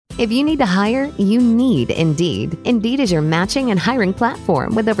If you need to hire, you need Indeed. Indeed is your matching and hiring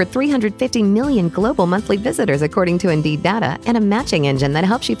platform with over 350 million global monthly visitors according to Indeed data and a matching engine that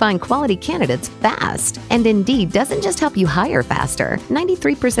helps you find quality candidates fast. And Indeed doesn't just help you hire faster.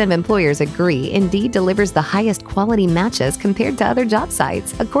 93% of employers agree Indeed delivers the highest quality matches compared to other job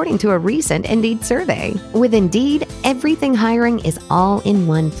sites, according to a recent Indeed survey. With Indeed, everything hiring is all in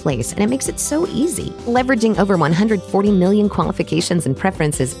one place, and it makes it so easy. Leveraging over 140 million qualifications and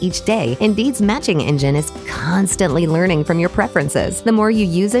preferences each day, Indeed's matching engine is constantly learning from your preferences. The more you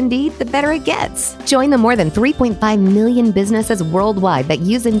use Indeed, the better it gets. Join the more than 3.5 million businesses worldwide that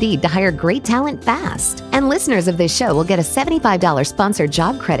use Indeed to hire great talent fast. And listeners of this show will get a $75 sponsored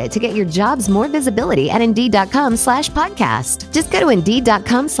job credit to get your jobs more visibility at Indeed.com/podcast. Just go to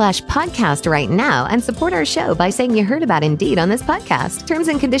Indeed.com/podcast right now and support our show by saying you heard about Indeed on this podcast. Terms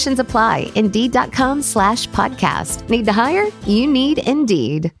and conditions apply. Indeed.com/podcast. Need to hire? You need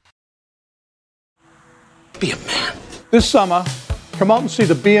Indeed. Be a man. This summer, come out and see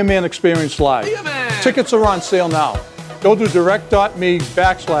the Be a Man Experience live. Be a man. Tickets are on sale now. Go to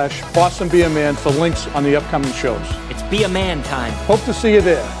direct.me/Boston Be a Man for links on the upcoming shows. It's Be a Man time. Hope to see you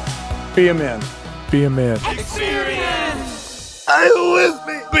there. Be a man. Be a man. Experience. Are you with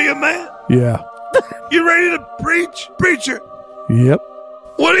me? Be a man. Yeah. You ready to preach? Preacher. Yep.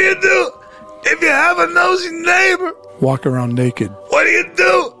 What do you do if you have a nosy neighbor? Walk around naked. What do you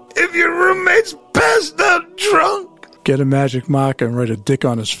do if your roommate's passed out drunk? Get a magic marker and write a dick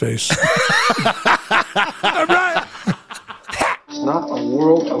on his face. All right. It's not a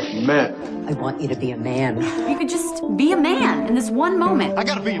world of men. I want you to be a man. You could just be a man in this one moment. I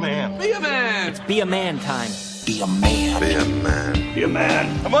gotta be a man. Be a man. It's Be a Man time. Be a man. Be a man. Be a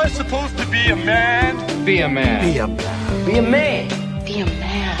man. Am I supposed to be a man? Be a man. Be a man. Be a man. Be a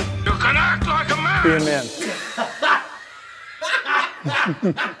man. You can act like a man. Be a man.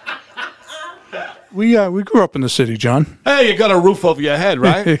 We grew up in the city, John. Hey, you got a roof over your head,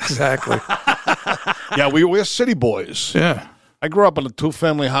 right? Exactly. Yeah, we're city boys. Yeah. I grew up in a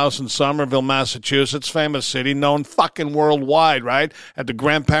two-family house in Somerville, Massachusetts, famous city, known fucking worldwide, right? Had the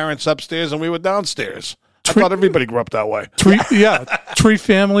grandparents upstairs and we were downstairs. I thought everybody grew up that way. Tree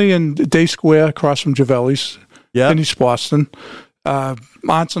family in Day Square across from Javelli's in East Boston.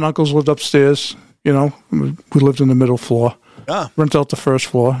 Aunts and uncles lived upstairs. You know, we lived in the middle floor. Yeah. Rent out the first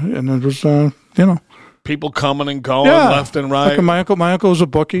floor, and it was, People coming and going left and right. Like my uncle was a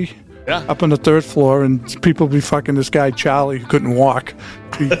bookie. Yeah. Up on the third floor, and people be fucking this guy Charlie who couldn't walk.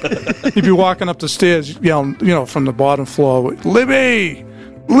 He'd be walking up the stairs, yelling, from the bottom floor, Libby!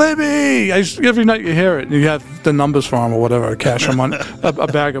 Every night you hear it, and you have the numbers for him or whatever, cash of money, a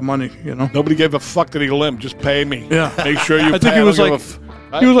bag of money, Nobody gave a fuck that he limp. Just pay me. Yeah. Make sure you pay. I think he was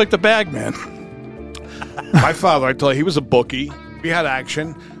like the bag man. My father, I tell you, he was a bookie. We had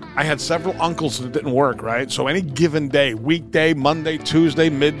action. I had several uncles that didn't work, right? So any given day, weekday, Monday, Tuesday,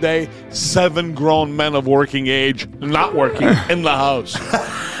 midday, 7 grown men of working age not working in the house.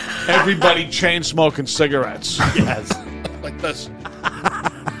 Everybody chain smoking cigarettes. Yes. Like this.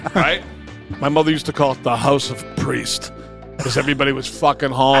 Right? My mother used to call it the house of priest because everybody was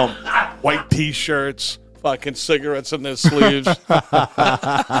fucking home. White T-shirts, fucking cigarettes in their sleeves.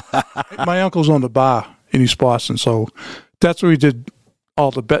 My uncle's owned a bar in East Boston, so that's where we did all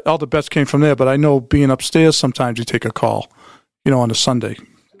the bets came from there. But I know being upstairs, sometimes you take a call, on a Sunday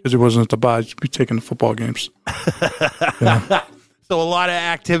because it wasn't at the bar. You'd be taking the football games. Yeah. So a lot of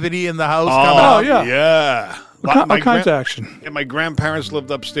activity in the house. Yeah. All kinds of action. And my grandparents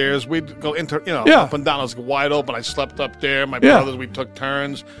lived upstairs. We'd go up and down. It was wide open. I slept up there. My brothers, we took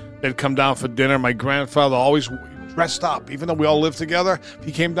turns. They'd come down for dinner. My grandfather always dressed up. Even though we all lived together, if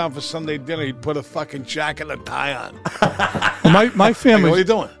he came down for Sunday dinner, he'd put a fucking jacket and a tie on. Well, my family. What are you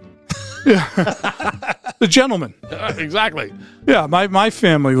doing? Yeah. The gentleman. Exactly. Yeah, my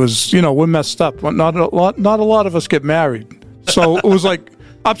family was, we're messed up. Not a lot of us get married. So it was like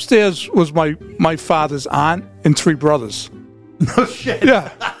upstairs was my father's aunt and 3 brothers. No shit. Yeah.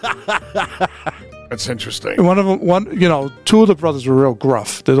 That's interesting. And one of them, 2 of the brothers were real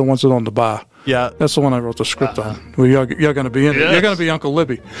gruff. They're the ones that own the bar. Yeah. That's the one I wrote the script on. Well, you're going to be in it. You're going to be Uncle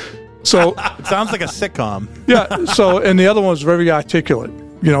Libby. So it sounds like a sitcom. Yeah. So, and the other one was very articulate.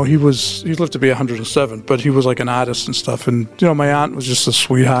 He lived to be 107, but he was like an artist and stuff. And, my aunt was just a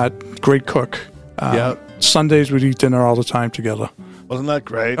sweetheart, great cook. Sundays we'd eat dinner all the time together. Wasn't that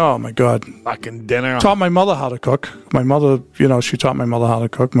great? Oh, my God. Fucking dinner. Taught my mother how to cook. My mother, she taught my mother how to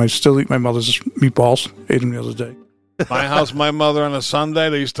cook. I still eat my mother's meatballs. Ate them the other day. My house, my mother on a Sunday,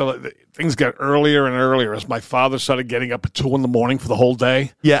 they used to, things get earlier and earlier as my father started getting up at 2 a.m. for the whole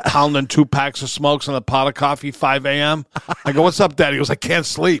day. Yeah. Pounding 2 packs of smokes and a pot of coffee, 5 a.m. I go, what's up, Daddy? He goes, I can't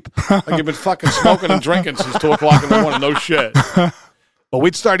sleep. Like, you've been fucking smoking and drinking since 2 o'clock in the morning. No shit. But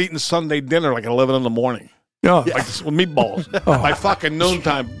we'd start eating Sunday dinner like at 11 in the morning. Yeah. Like with meatballs. By fucking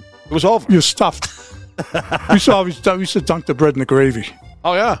noontime, it was over. You're stuffed. we used to dunk the bread in the gravy.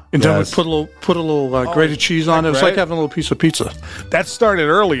 Oh, yeah. And then we put a little grated cheese on it. It was like having a little piece of pizza. That started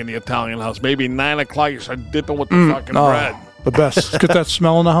early in the Italian house. Maybe 9 o'clock, you start dipping with the fucking bread. The best. Get that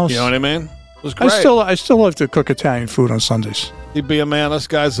smell in the house. You know what I mean? It was great. I still love to cook Italian food on Sundays. You'd be a man. Us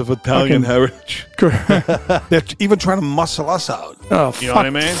guys of Italian heritage. They're even trying to muscle us out. Oh, you know what I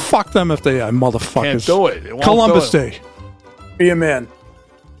mean? Fuck them if they are motherfuckers. Can't do it. It won't Columbus do it. Day. Be a man.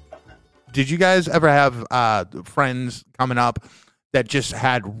 Did you guys ever have friends coming up that just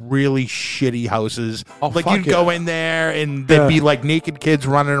had really shitty houses? Oh, like fuck you'd go in there and there'd be like naked kids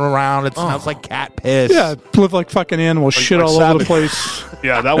running around. It smells like cat piss. Yeah, live like fucking animals, shit like all over the savage. place.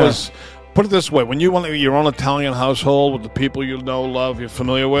 Yeah, that was. Put it this way: when you want your own Italian household with the people you know, love, you're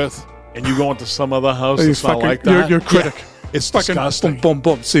familiar with, and you go into some other house that's not like that, You're a critic. Yeah, it's fucking disgusting. Boom,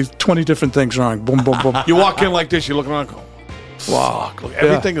 boom, boom. See 20 different things wrong. Boom, boom, boom. You walk in like this, you look around, and go, Wow. look,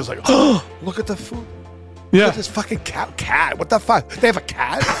 everything is like, oh, look at the food. Yeah. Look at this fucking cat. What the fuck? They have a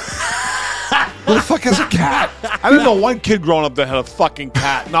cat? Who the fuck has a cat? I didn't know one kid growing up that had a fucking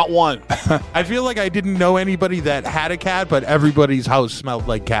cat. Not one. I feel like I didn't know anybody that had a cat, but everybody's house smelled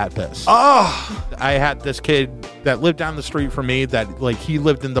like cat piss. Oh. I had this kid that lived down the street from me that, like, he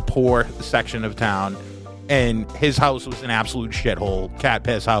lived in the poor section of town, and his house was an absolute shithole, cat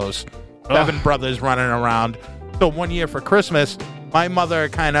piss house. 7 brothers running around. So one year for Christmas, my mother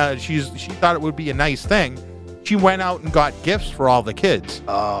she thought it would be a nice thing. She went out and got gifts for all the kids.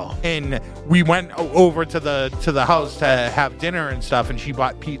 Oh. And we went over to the house to have dinner and stuff, and she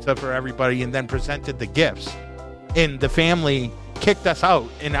bought pizza for everybody and then presented the gifts. And the family kicked us out,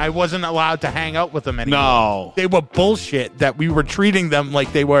 and I wasn't allowed to hang out with them anymore. No. They were bullshit that we were treating them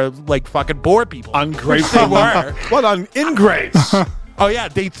like they were like fucking poor people. Ungrateful. They were. What ingrates? Oh, yeah,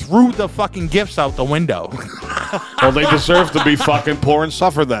 they threw the fucking gifts out the window. Well, they deserve to be fucking poor and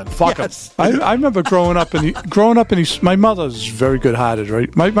suffer then. Fuck them. Yes. I remember growing up in my mother's very good-hearted,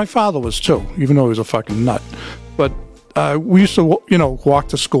 right? My father was too, even though he was a fucking nut. But we used to, walk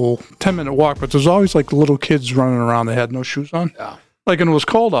to school, 10-minute walk, but there's always like little kids running around. They had no shoes on. Yeah. Like, and it was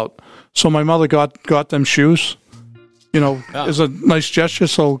cold out. So my mother got them shoes, as a nice gesture.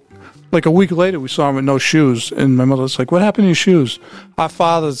 So like a week later, we saw him with no shoes. And my mother was like, what happened to your shoes? Our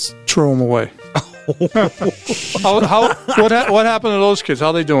fathers threw them away. What happened to those kids? How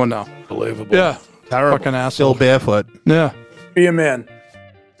are they doing now? Unbelievable. Yeah. Terrible. Fucking asshole. Still barefoot. Yeah. Be a man.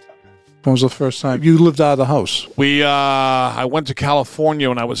 When was the first time you lived out of the house? I went to California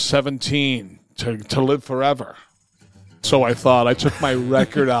when I was 17 to live forever. So I thought I took my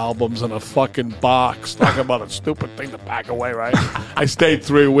record albums in a fucking box. Talk about a stupid thing to pack away, right? I stayed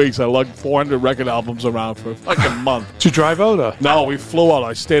 3 weeks. I lugged 400 record albums around for a fucking month. Did you drive out? Or? No, we flew out.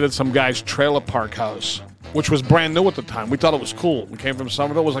 I stayed at some guy's trailer park house, which was brand new at the time. We thought it was cool. We came from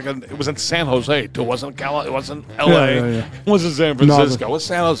Somerville. It was in San Jose too. It wasn't It wasn't L.A. Yeah. It wasn't San Francisco. It was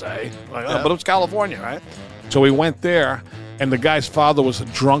San Jose. But it was California, right? So we went there, and the guy's father was a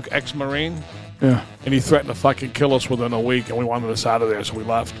drunk ex-Marine. Yeah. And he threatened to fucking kill us within a week, and we wanted us out of there, so we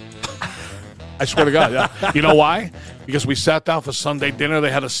left. I swear to God, yeah. You know why? Because we sat down for Sunday dinner. They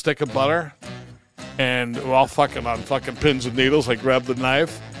had a stick of butter, and we're all fucking on fucking pins and needles. I grabbed the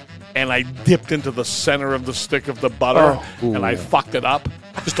knife, and I dipped into the center of the stick of the butter, and I fucked it up.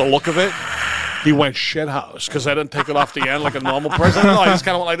 Just the look of it. He went shithouse because I didn't take it off the end like a normal person. No, I just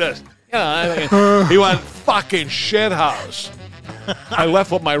kind of went like this. He went fucking shithouse. I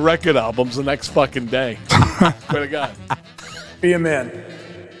left with my record albums the next fucking day. Swear to God. Be a man.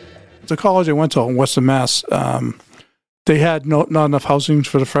 The college I went to in Western Mass, they had not enough housing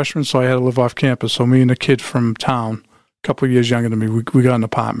for the freshmen, so I had to live off campus. So me and a kid from town, a couple of years younger than me, we got an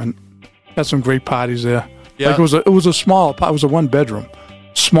apartment. Had some great parties there. Yeah. Like it was a small, it was a 1-bedroom,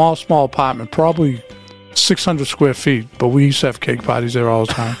 small apartment, probably 600 square feet. But we used to have cake parties there all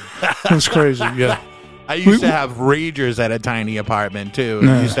the time. It was crazy. Yeah. I used to have ragers at a tiny apartment too.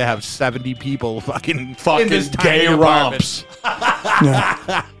 Yeah. We used to have 70 people fucking Fucking in this gay tiny romps.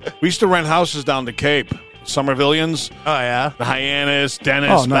 Yeah. We used to rent houses down the Cape. Somervillians, Oh yeah. the Hyannis, Dennis.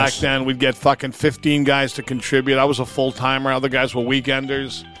 Oh, nice. Back then, we'd get fucking 15 guys to contribute. I was a full-timer. Other guys were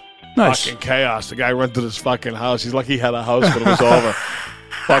weekenders. Nice. Fucking chaos. The guy rented his fucking house. He's lucky he had a house, but it was over.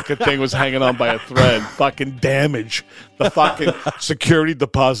 Fucking thing was hanging on by a thread. Fucking damage. The fucking security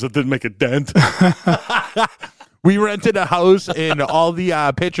deposit didn't make a dent. We rented a house, and all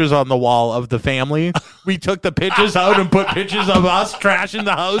the pictures on the wall of the family, we took the pictures out and put pictures of us trashing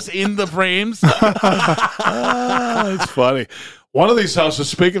the house in the frames. It's funny. One of these houses,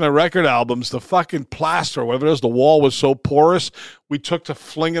 speaking of record albums, the fucking plaster, whatever it is, the wall was so porous, we took to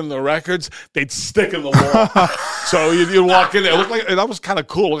flinging the records, they'd stick in the wall. So you'd walk in there, it looked like, that was kind of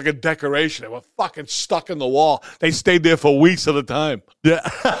cool, like a decoration. They were fucking stuck in the wall. They stayed there for weeks at a time. Yeah.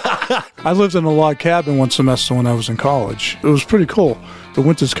 I lived in a log cabin one semester when I was in college. It was pretty cool. The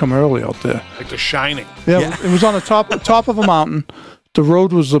winters come early out there. Like The Shining. Yeah. It was on the top of a mountain. The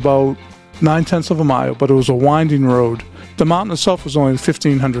road was about 9/10 of a mile, but it was a winding road. The mountain itself was only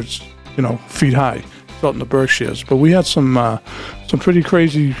 1,500, feet high. It's out in the Berkshires. But we had some pretty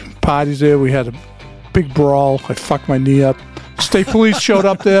crazy parties there. We had a big brawl. I fucked my knee up. State police showed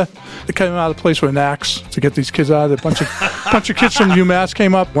up there. They came out of the place with an axe to get these kids out of there. A bunch of kids from UMass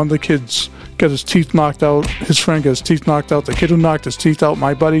came up. One of the kids got his teeth knocked out. His friend got his teeth knocked out. The kid who knocked his teeth out,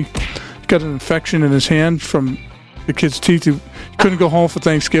 my buddy, got an infection in his hand from the kid's teeth. He couldn't go home for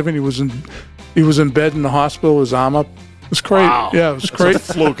Thanksgiving. He was in bed in the hospital, his arm up. It was great. Wow. Yeah, it was great. It's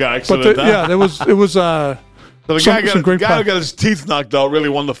a fluke accident. But it was. So the guy who got his teeth knocked out really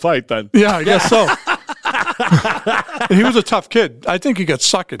won the fight then. Yeah, I guess so. He was a tough kid. I think he got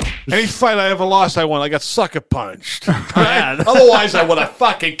suckered. Any fight I ever lost, I won. I got sucker punched. Otherwise, I would have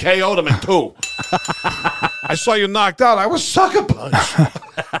fucking KO'd him in two. I saw you knocked out. I was sucker punched.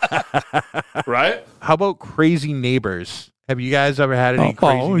 Right? How about crazy neighbors? Have you guys ever had any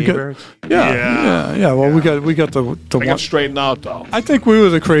crazy neighbors? Yeah. Well, we got the I got straightened out though. I think we were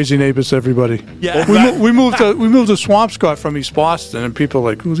the crazy neighbors to everybody. Yeah. We moved to Swampscott from East Boston, and people are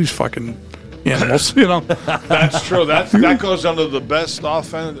like, who are these fucking animals? That's true. That goes under the best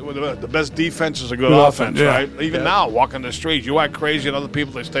offense. The best defense is a good offense, right? Even now, walking the streets, you act crazy, and other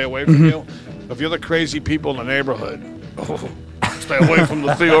people they stay away from you. If you're the crazy people in the neighborhood, stay away from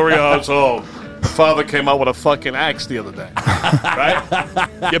the Theory household. Father came out with a fucking axe the other day,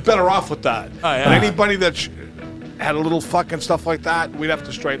 right? You're better off with that. Oh, yeah. And anybody that had a little fucking stuff like that, we'd have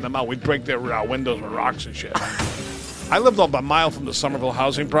to straighten them out. We'd break their windows with rocks and shit. I lived about a mile from the Somerville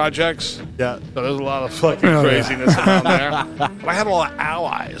housing projects. Yeah. So there's a lot of fucking craziness around there. But I had a lot of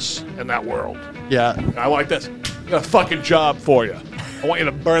allies in that world. Yeah. I like this. I got a fucking job for you. I want you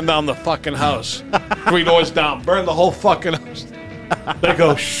to burn down the fucking house. 3 doors down. Burn the whole fucking house. They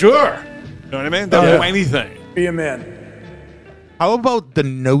go, sure. You know what I mean? They'll do anything. Be a man. How about the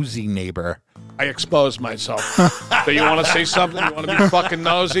nosy neighbor? I exposed myself. So you want to say something? You want to be fucking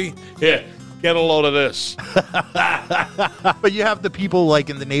nosy? Here, get a load of this. But you have the people like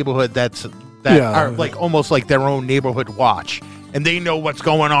in the neighborhood that are like almost like their own neighborhood watch. And they know what's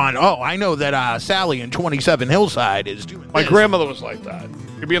going on. Oh, I know that Sally in 27 Hillside is doing this. My grandmother was like that.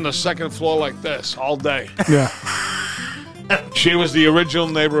 You'd be on the second floor like this all day. Yeah. She was the original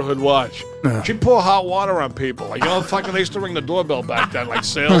neighborhood watch. Yeah. She'd pour hot water on people. Like, fucking they used to ring the doorbell back then, like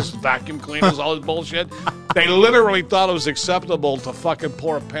sales, vacuum cleaners, all this bullshit. They literally thought it was acceptable to fucking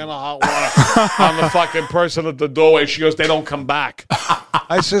pour a pan of hot water on the fucking person at the doorway. She goes, they don't come back.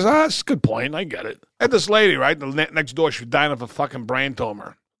 I says, that's a good point. I get it. I had this lady, right, next door. She was dying of a fucking brain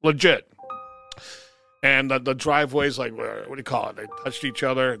tumor. Legit. And the driveway's like, what do you call it? They touched each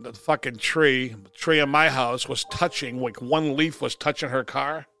other. The fucking tree in my house was touching, like one leaf was touching her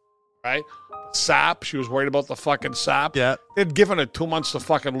car, right? Sap. She was worried about the fucking sap. Yeah. They'd given her 2 months to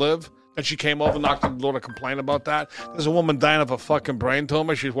fucking live. And she came over, knocked on the door to complain about that. There's a woman dying of a fucking brain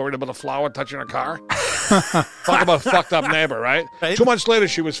tumor. She's worried about a flower touching her car. Talk about a fucked up neighbor, right? 2 months later,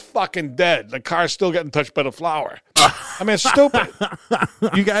 she was fucking dead. The car's still getting touched by the flower. I mean, it's stupid.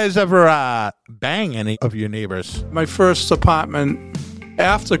 You guys ever bang any of your neighbors? My first apartment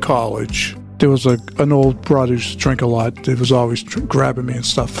after college, there was an old broad who used to drink a lot. It was always grabbing me and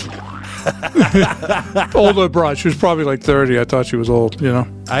stuff. Older broad. She was probably like 30. I thought she was old,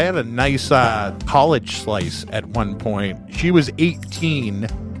 I had a nice college slice at one point. She was 18.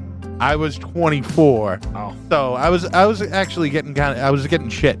 I was 24. Oh. So I was actually getting getting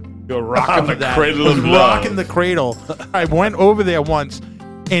shit. You're rocking the cradle of love. Rocking the cradle. I went over there once,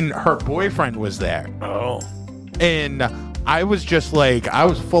 and her boyfriend was there. Oh. And I was just like, I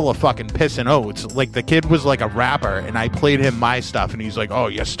was full of fucking piss and oats. Like, the kid was like a rapper, and I played him my stuff, and he's like, oh,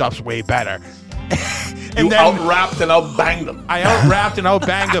 your stuff's way better. And you out-rapped and out-banged him. I out-rapped and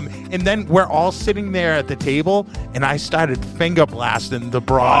out-banged him. And then we're all sitting there at the table, and I started finger blasting the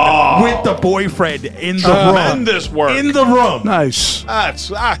broad with the boyfriend in the room. Tremendous work. In the room. Nice. That's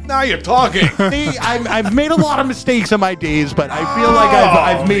now you're talking. See, I've made a lot of mistakes in my days, but I feel like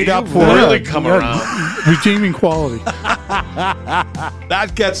I've made up for it. Really come around. Redeeming quality.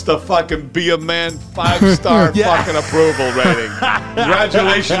 That gets the fucking Be a Man 5-star fucking approval rating.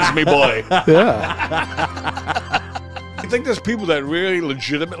 Congratulations, me boy. Yeah. You think there's people that really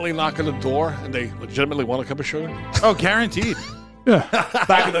legitimately knock on the door and they legitimately want a cup of sugar? Oh, guaranteed. Yeah.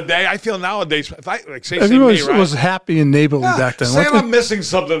 Back in the day, I feel nowadays, if I like say Everyone me, right? was happy and neighborly back then. Say I'm missing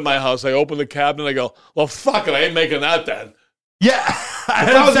something in my house. I open the cabinet and I go, well, fuck it, I ain't making that then. Yeah. If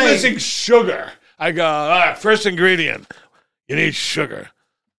I was missing sugar, I go, all right, first ingredient, you need sugar.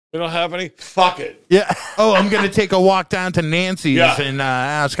 We don't have any? Fuck it. Yeah. Oh, I'm going to take a walk down to Nancy's and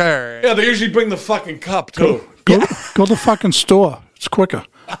ask her. Yeah, they usually bring the fucking cup, too. Go to the fucking store. It's quicker.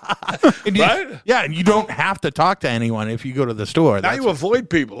 Right? Yeah, and you don't have to talk to anyone if you go to the store. Now you avoid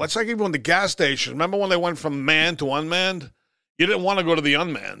people. That's like even in the gas station. Remember when they went from manned to unmanned? You didn't want to go to the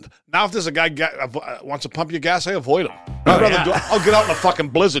unmanned. Now if there's a guy wants to pump your gas, I avoid him. I'll get out in a fucking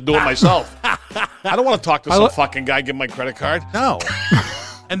blizzard, do it myself. I don't want to talk to some fucking guy, give him my credit card. No.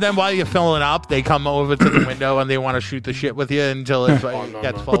 And then while you're filling up, they come over to the window and they want to shoot the shit with you until it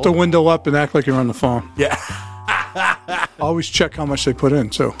gets full. Put the window up and act like you're on the phone. Yeah. Always check how much they put in,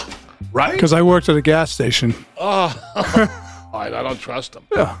 too. Right? Because I worked at a gas station. I don't trust them.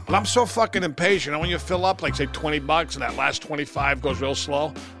 Yeah. But I'm so fucking impatient. And when you fill up, like, say, $20 and that last 25 goes real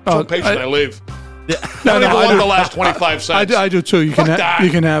slow, I'm so impatient I leave. Yeah. I don't even want the last 25 cents. I do, too. You can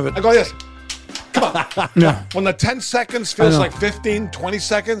have it. I go, yes. Come on. Yeah. When the 10 seconds feels like 15, 20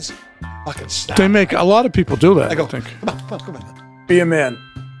 seconds, fucking snap. They make a lot of people do that. I go, I think. Come on. Be a man.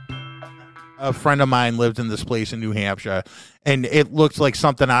 A friend of mine lived in this place in New Hampshire, and it looked like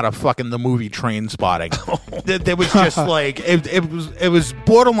something out of fucking the movie Train Spotting. There was just like it was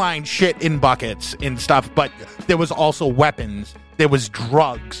borderline shit in buckets and stuff, but there was also weapons. There was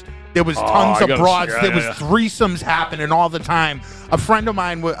drugs. There was tons of broads. There was threesomes happening all the time. A friend of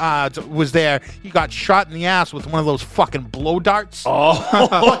mine was there. He got shot in the ass with one of those fucking blow darts.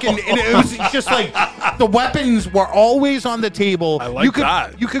 Fucking, it was just like the weapons were always on the table. I like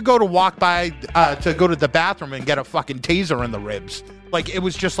that. You could go to walk by to go to the bathroom and get a fucking taser in the ribs. Like it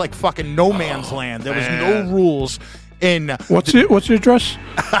was just like fucking no man's land. There was no rules. What's your address?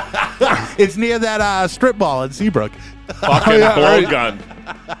 It's near that strip mall in Seabrook. Fucking blow gun.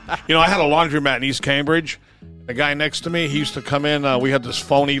 You know, I had a laundromat in East Cambridge. The guy next to me, he used to come in. We had this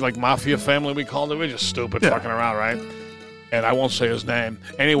phony, like, mafia family, we called it. We were just stupid fucking around, right? And I won't say his name.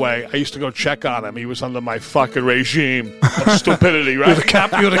 Anyway, I used to go check on him. He was under my fucking regime of stupidity, right?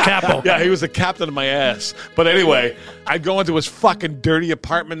 You're the capo. Yeah, he was the captain of my ass. But anyway, I'd go into his fucking dirty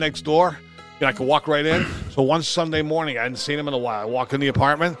apartment next door. And I could walk right in. So one Sunday morning, I hadn't seen him in a while. I walk in the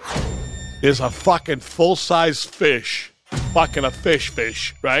apartment. There's a fucking full-size fish. Fucking a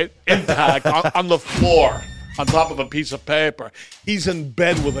fish, right? Intact on the floor, on top of a piece of paper. He's in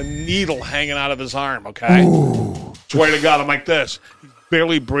bed with a needle hanging out of his arm, okay? Ooh. Swear to God, I'm like this. He's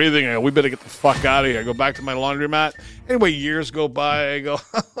barely breathing. I go, we better get the fuck out of here. I go back to my laundromat. Anyway, years go by. I go,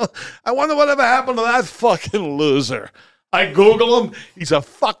 I wonder whatever happened to that fucking loser. I Google him. He's a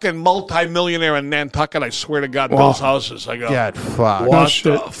fucking multimillionaire in Nantucket. I swear to God, builds houses. I go, God, fuck. What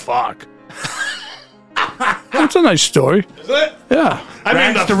the fuck? That's a nice story. Is it? Yeah. I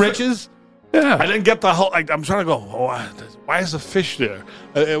mean, Rags to riches? Yeah. I didn't get the whole. I'm trying to go. Why is the fish there?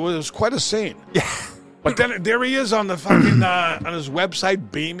 It was quite a scene. Yeah. But then there he is on the fucking on his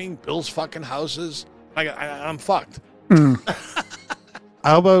website, beaming, builds fucking houses. I'm fucked.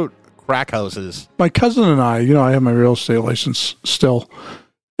 How about crack houses? My cousin and I have my real estate license still,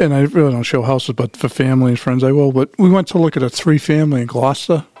 and I really don't show houses, but for family and friends I will. But we went to look at a 3-family in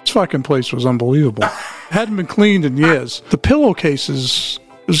Gloucester. This fucking place was unbelievable. It hadn't been cleaned in years. The pillowcases,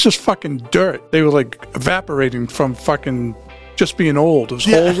 it was just fucking dirt. They were like evaporating from fucking just being old. There's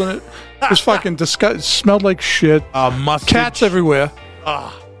holes in it. It was fucking disgusting. It smelled like shit. Cats everywhere.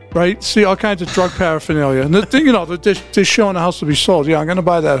 Right? See all kinds of drug paraphernalia. And they're showing a house to be sold. Yeah, I'm going to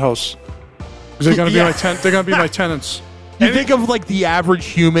buy that house. They're going to be they're going to be my tenants. You think of like the average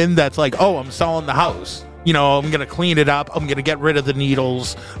human that's like, oh, I'm selling the house. I'm going to clean it up. I'm going to get rid of the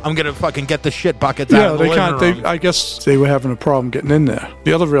needles. I'm going to fucking get the shit buckets out of the living room. I guess they were having a problem getting in there.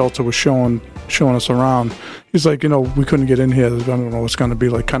 The other realtor was showing us around. He's like, we couldn't get in here. I don't know what's going to be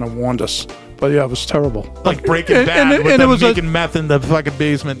like, kind of warned us. But yeah, it was terrible. Like Breaking Bad with them making meth in the fucking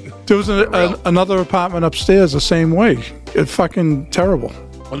basement. There was another apartment upstairs the same way. It's fucking terrible.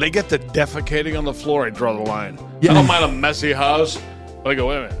 When they get to defecating on the floor, I draw the line. Yeah. I don't mind a messy house, but I go,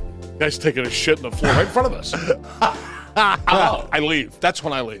 wait a minute. Guy's taking a shit on the floor right in front of us. I leave. That's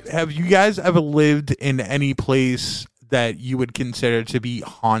when I leave. Have you guys ever lived in any place that you would consider to be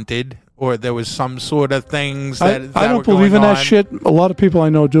haunted, or there was some sort of things that I don't believe in that shit. A lot of people I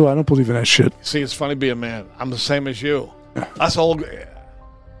know do. I don't believe in that shit. See, it's funny being a man. I'm the same as you. Us old.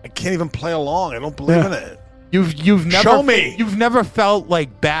 I can't even play along. I don't believe in it. You've never Show me. You've never felt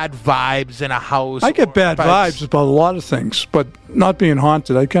like bad vibes in a house. I get bad vibes about a lot of things, but not being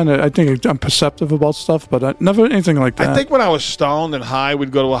haunted. I think I'm perceptive about stuff, but never anything like that. I think when I was stoned and high,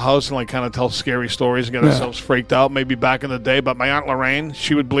 we'd go to a house and like kind of tell scary stories and get ourselves freaked out. Maybe back in the day, but my Aunt Lorraine,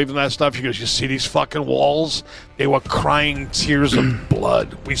 she would believe in that stuff. She goes, "You see these fucking walls? They were crying tears of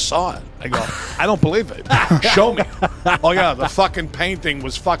blood. We saw it." I go, "I don't believe it. Show me." Oh yeah, the fucking painting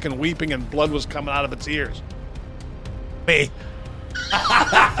was fucking weeping and blood was coming out of its ears. Me.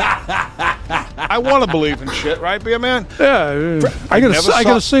 I want to believe in shit, right, be a man? Yeah, I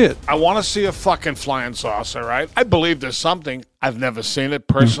gotta see it. I want to see a fucking flying saucer, right? I believe there's something. I've never seen it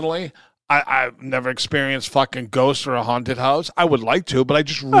personally. I've never experienced fucking ghosts or a haunted house. I would like to, but I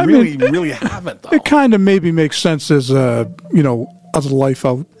just really haven't, though. It kind of maybe makes sense as other life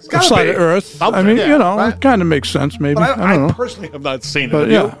outside of Earth. It kind of makes sense, maybe. But I don't know. personally have not seen it. But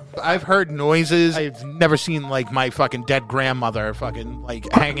yeah. I've heard noises. I've never seen like my fucking dead grandmother fucking like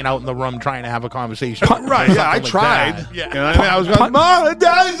hanging out in the room trying to have a conversation. Right, yeah, I tried. That. Yeah. You know what I mean? I was going, "Mom,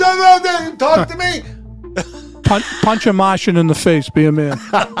 Dad, talk to me." Punch a Martian in the face, be a man.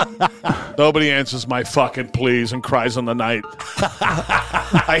 Nobody answers my fucking pleas and cries in the night.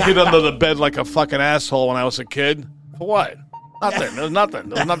 I hid under the bed like a fucking asshole when I was a kid. For what? Nothing. There was nothing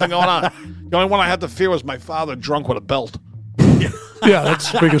going on. The only one I had to fear was my father drunk with a belt. Yeah,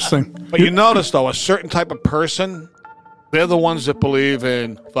 that's the biggest thing. But you notice, though, a certain type of person, they're the ones that believe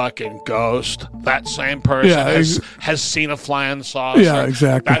in fucking ghost. That same person has seen a flying saucer. Yeah,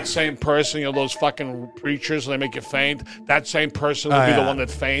 exactly. That same person, those fucking preachers, they make you faint. That same person will be the one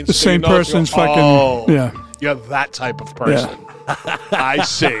that faints. The same person's You're that type of person. Yeah. I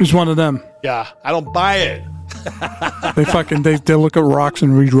see. He's one of them. Yeah, I don't buy it. They look at rocks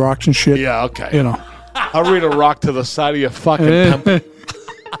and read rocks and shit. Yeah, okay. I'll read a rock to the side of your fucking pimple.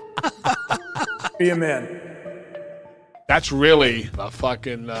 Be a man. That's really a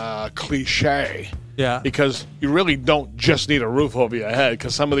fucking cliche. Yeah. Because you really don't just need a roof over your head,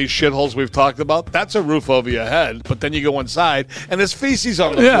 because some of these shitholes we've talked about, that's a roof over your head, but then you go inside and there's feces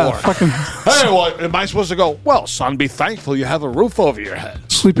on the floor. Fucking. Hey, well, am I supposed to go, "Well, son, be thankful you have a roof over your head"?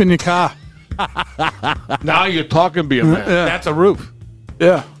 Sleep in your car. Now you're talking, be a man. Yeah. That's a roof.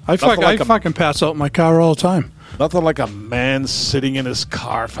 Yeah. I fucking pass out in my car all the time. Nothing like a man sitting in his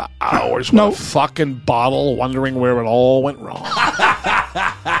car for hours with a fucking bottle wondering where it all went wrong.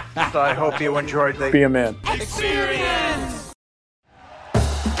 I hope you enjoyed the Be a Man experience.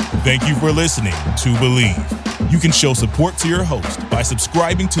 Thank you for listening to Believe. You can show support to your host by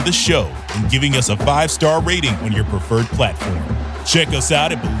subscribing to the show and giving us a 5-star rating on your preferred platform. Check us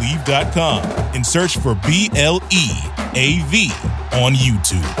out at Believe.com and search for BLEAV on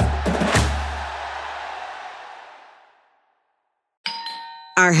YouTube.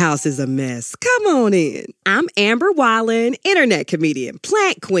 Our house is a mess. Come on in. I'm Amber Wallen, internet comedian,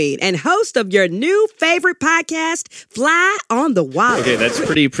 plant queen, and host of your new favorite podcast, Fly on the Wallen. Okay, that's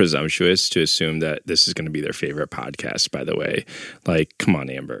pretty presumptuous to assume that this is going to be their favorite podcast, by the way. Like, come on,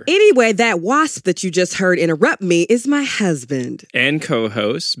 Amber. Anyway, that wasp that you just heard interrupt me is my husband. And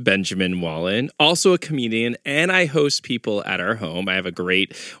co-host, Benjamin Wallen, also a comedian, and I host people at our home. I have a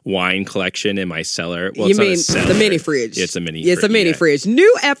great wine collection in my cellar. Well, you mean the mini fridge? Yeah, it's a mini fridge. It's a mini fridge.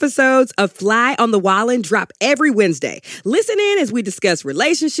 New episodes of Fly on the Wallen drop every Wednesday. Listen in as we discuss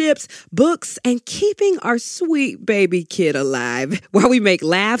relationships, books, and keeping our sweet baby kid alive while we make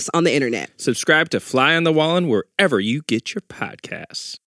laughs on the internet. Subscribe to Fly on the Wallen wherever you get your podcasts.